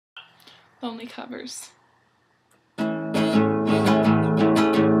Only covers. I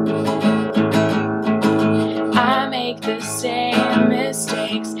make the same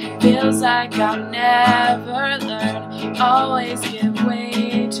mistakes, feels like I'll never learn. Always give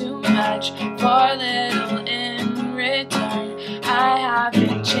way too much for little in return. I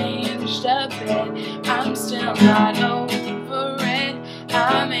haven't changed a bit, I'm still not over it.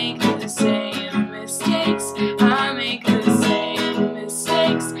 I make the same mistakes, I make the same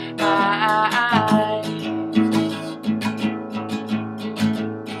mistakes.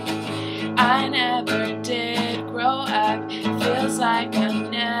 I never did grow up, feels like I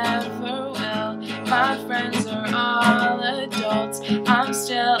never will. My friends are all adults, I'm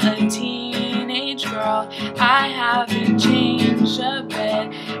still a teenage girl. I haven't changed a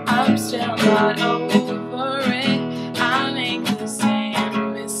bit, I'm still not over it. I make the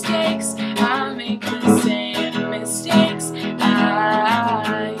same mistakes, I make the same mistakes.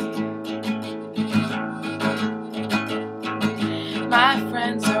 My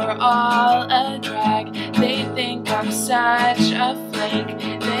friends are all a drag, they think I'm such a flake.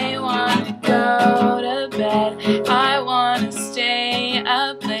 They wanna go to bed, I wanna stay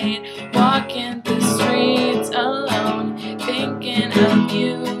up late. Walking the streets alone, thinking of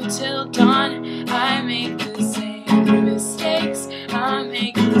you till dawn. I make the same mistakes, I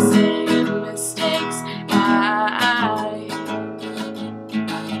make the same mistakes.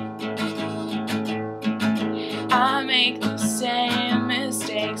 I make the same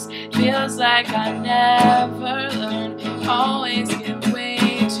mistakes, feels like I never learn. Always give way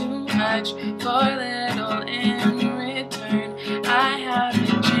too much for little in return. I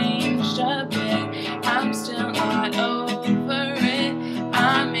haven't changed a bit, I'm still not over it.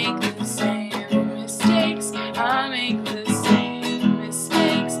 I make the same mistakes, I make the same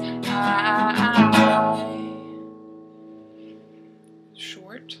mistakes.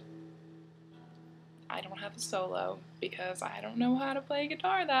 Short. I don't have a solo because I don't know how to play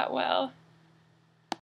guitar that well.